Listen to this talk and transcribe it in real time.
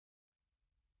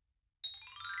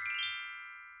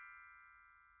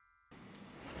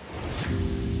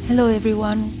Hello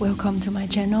everyone, welcome to my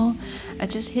channel. I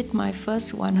just hit my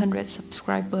first 100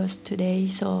 subscribers today,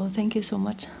 so thank you so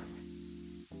much.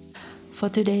 For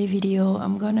today's video,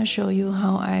 I'm gonna show you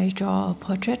how I draw a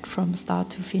portrait from start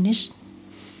to finish.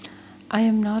 I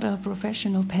am not a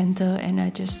professional painter and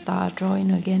I just started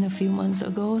drawing again a few months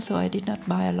ago, so I did not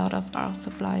buy a lot of art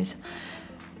supplies.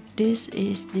 This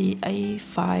is the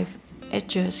A5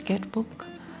 Etcher sketchbook,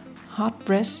 hot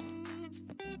brush.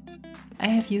 I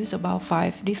have used about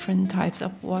 5 different types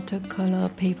of watercolor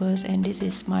papers and this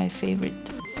is my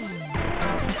favorite.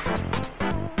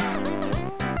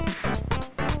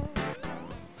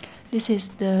 This is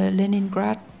the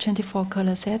Leningrad 24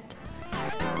 color set,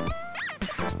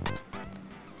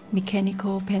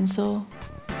 mechanical pencil,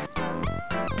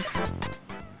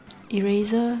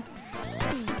 eraser,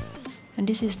 and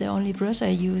this is the only brush I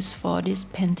use for this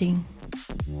painting.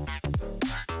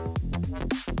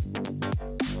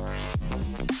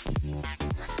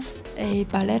 A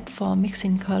palette for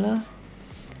mixing color,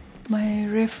 my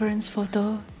reference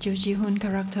photo, Joo Ji Hoon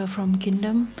character from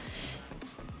Kingdom,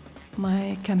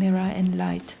 my camera and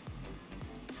light.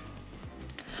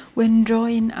 When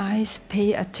drawing eyes,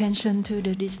 pay attention to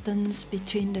the distance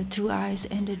between the two eyes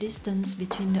and the distance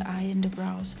between the eye and the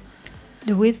brows.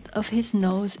 The width of his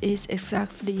nose is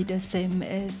exactly the same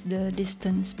as the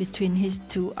distance between his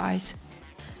two eyes.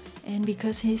 And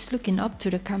because he's looking up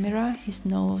to the camera, his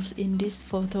nose in this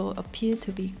photo appears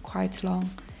to be quite long.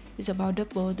 It's about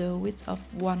double the width of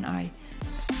one eye.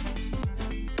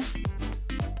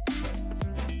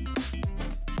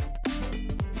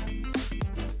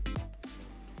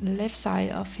 The left side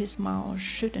of his mouth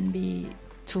shouldn't be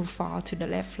too far to the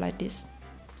left like this,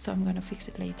 so I'm gonna fix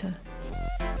it later.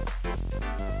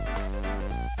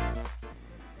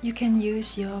 You can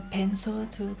use your pencil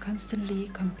to constantly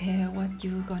compare what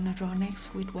you're gonna draw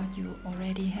next with what you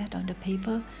already had on the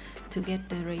paper to get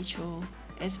the ratio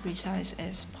as precise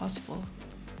as possible.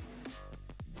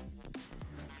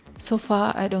 So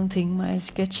far, I don't think my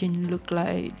sketching look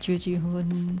like Joo Ji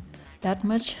Hoon that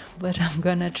much, but I'm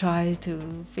gonna try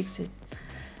to fix it.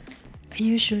 I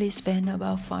usually spend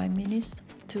about 5 minutes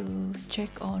to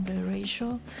check on the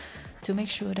ratio to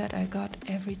make sure that I got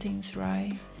everything's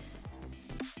right.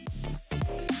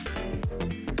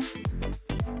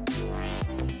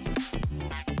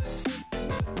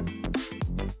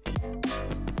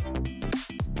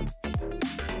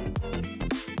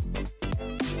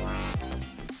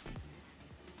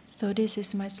 So this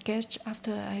is my sketch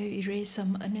after I erase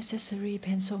some unnecessary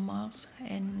pencil marks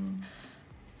and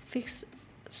fix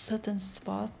certain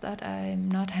spots that I'm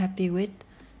not happy with.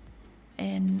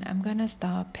 And I'm gonna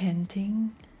start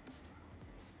painting.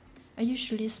 I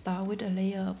usually start with a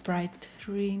layer of bright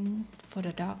green for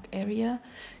the dark area.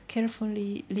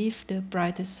 Carefully leave the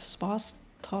brightest spots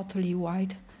totally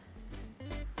white.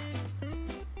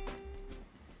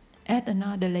 Add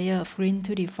another layer of green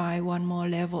to define one more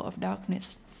level of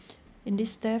darkness. In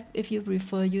this step, if you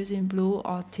prefer using blue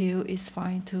or teal, it's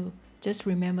fine too. Just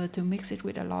remember to mix it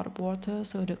with a lot of water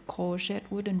so the cold shade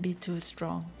wouldn't be too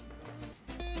strong.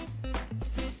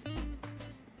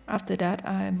 After that,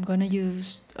 I'm gonna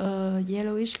use a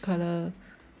yellowish color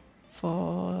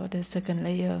for the second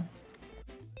layer.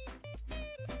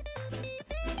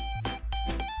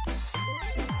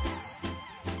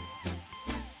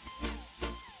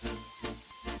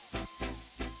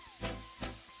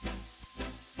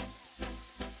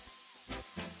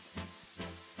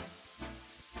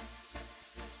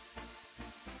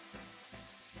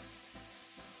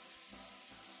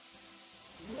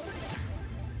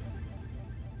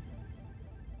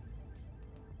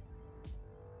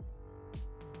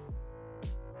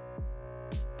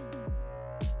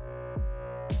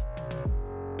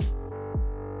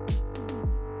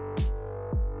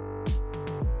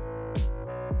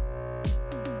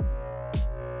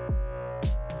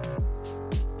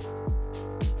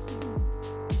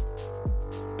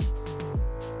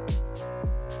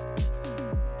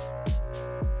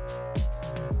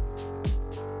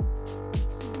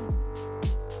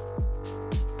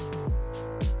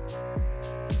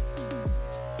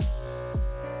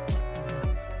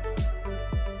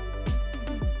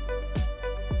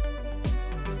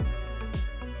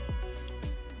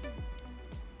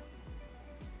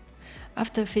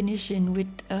 After finishing with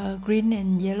green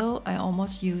and yellow, I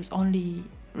almost use only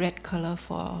red color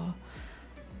for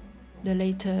the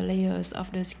later layers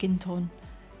of the skin tone.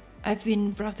 I've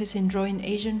been practicing drawing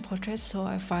Asian portraits, so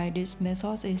I find this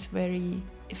method is very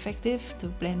effective to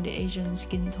blend the Asian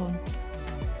skin tone.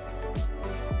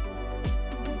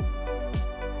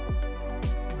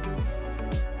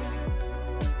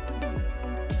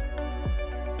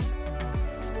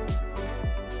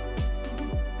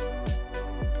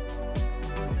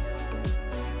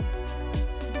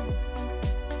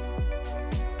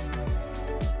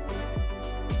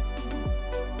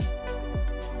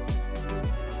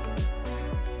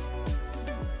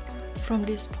 from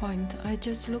this point, I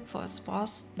just look for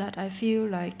spots that I feel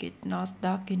like it's not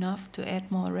dark enough to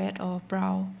add more red or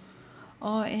brown,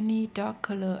 or any dark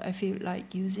color I feel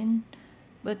like using.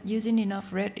 But using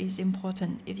enough red is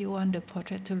important if you want the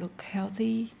portrait to look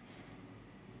healthy.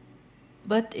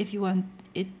 But if you want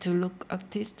it to look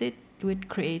artistic with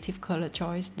creative color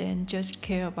choice, then just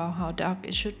care about how dark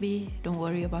it should be. Don't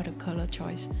worry about the color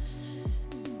choice.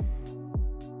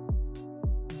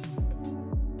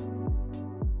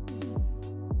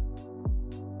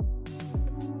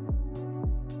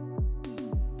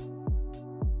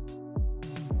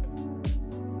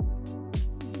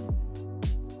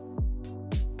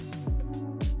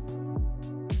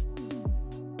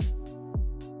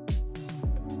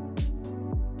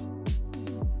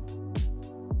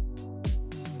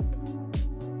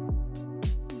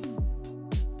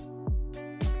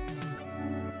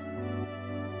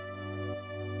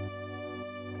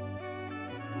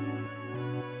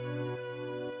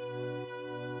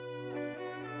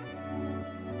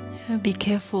 Be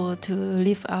careful to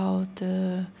leave out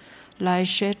the light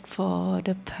shade for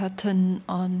the pattern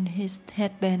on his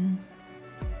headband.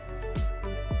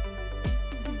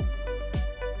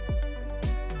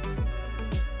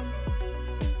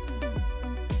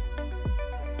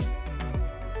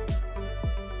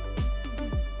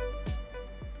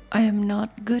 I am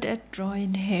not good at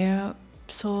drawing hair,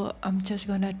 so I'm just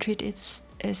gonna treat it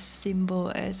as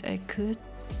simple as I could.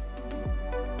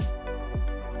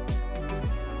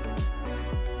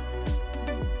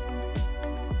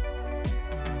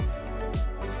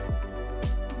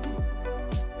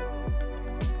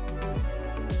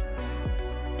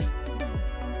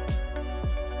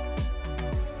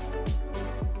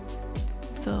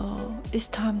 So it's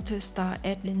time to start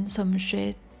adding some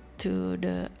shade to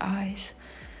the eyes.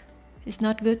 It's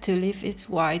not good to leave it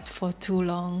white for too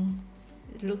long.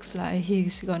 It looks like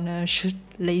he's gonna shoot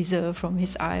laser from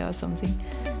his eye or something.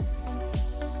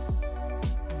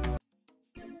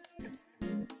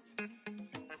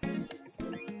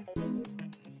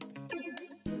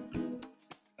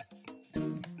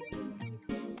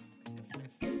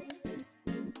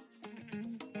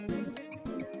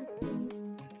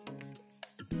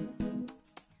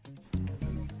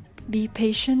 Be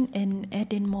patient and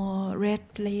add in more red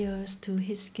layers to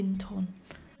his skin tone.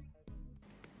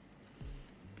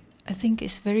 I think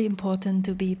it's very important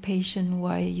to be patient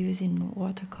while using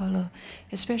watercolor,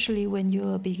 especially when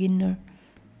you're a beginner.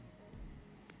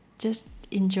 Just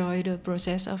enjoy the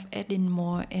process of adding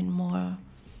more and more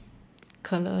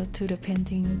color to the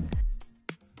painting.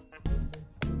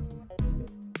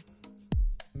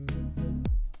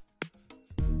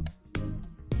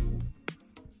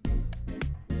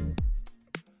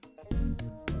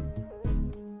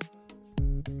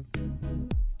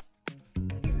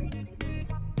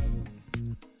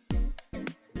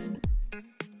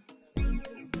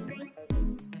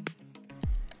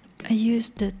 I use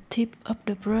the tip of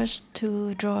the brush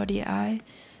to draw the eye.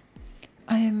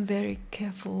 I am very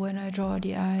careful when I draw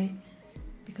the eye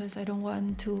because I don't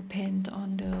want to paint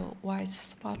on the white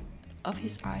spot of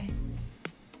his eye.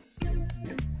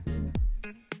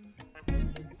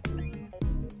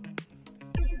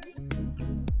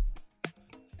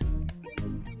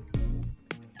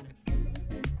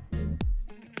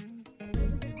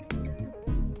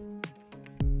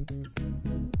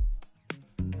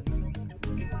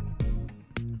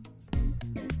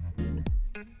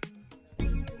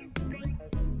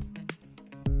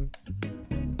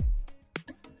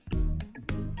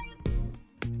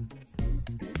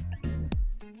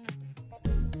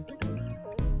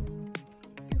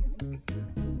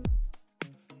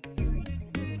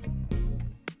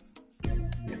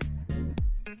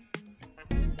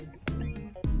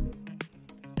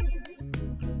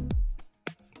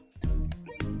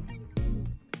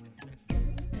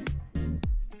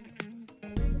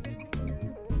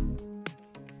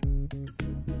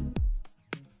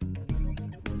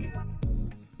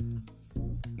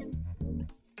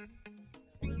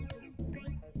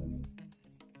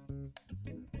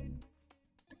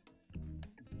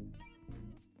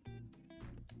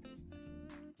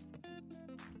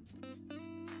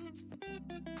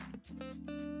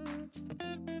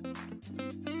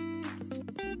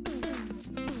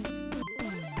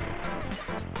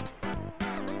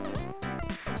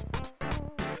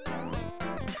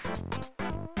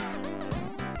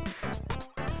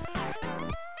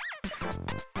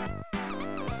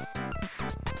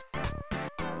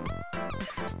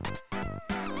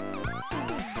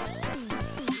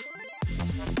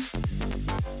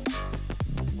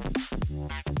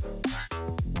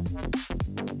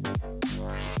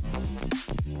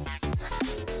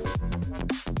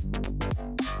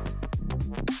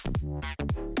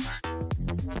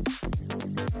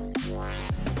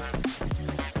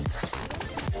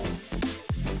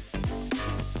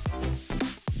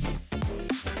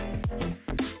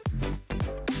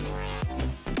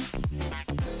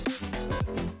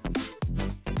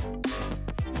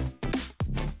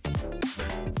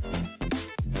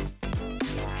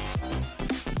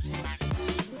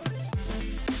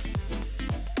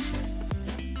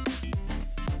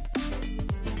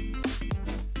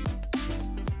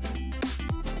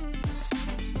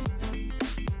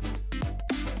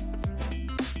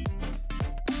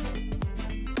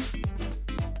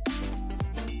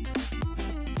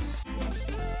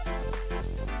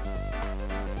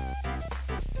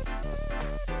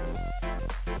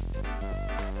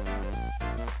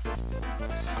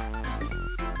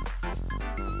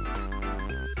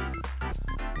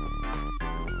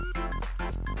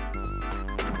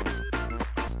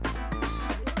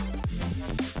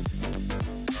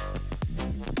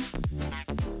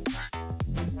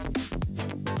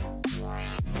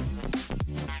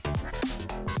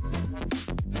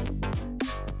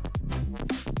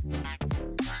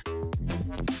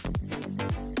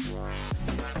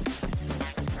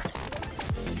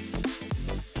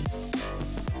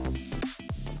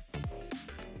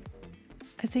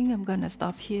 I think I'm gonna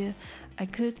stop here. I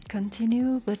could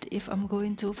continue, but if I'm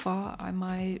going too far, I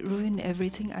might ruin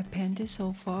everything I painted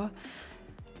so far.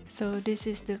 So this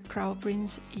is the Crown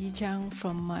Prince Yi Chang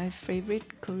from my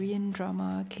favorite Korean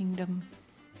drama Kingdom.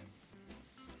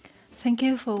 Thank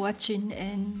you for watching,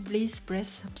 and please press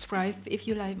subscribe if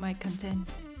you like my content.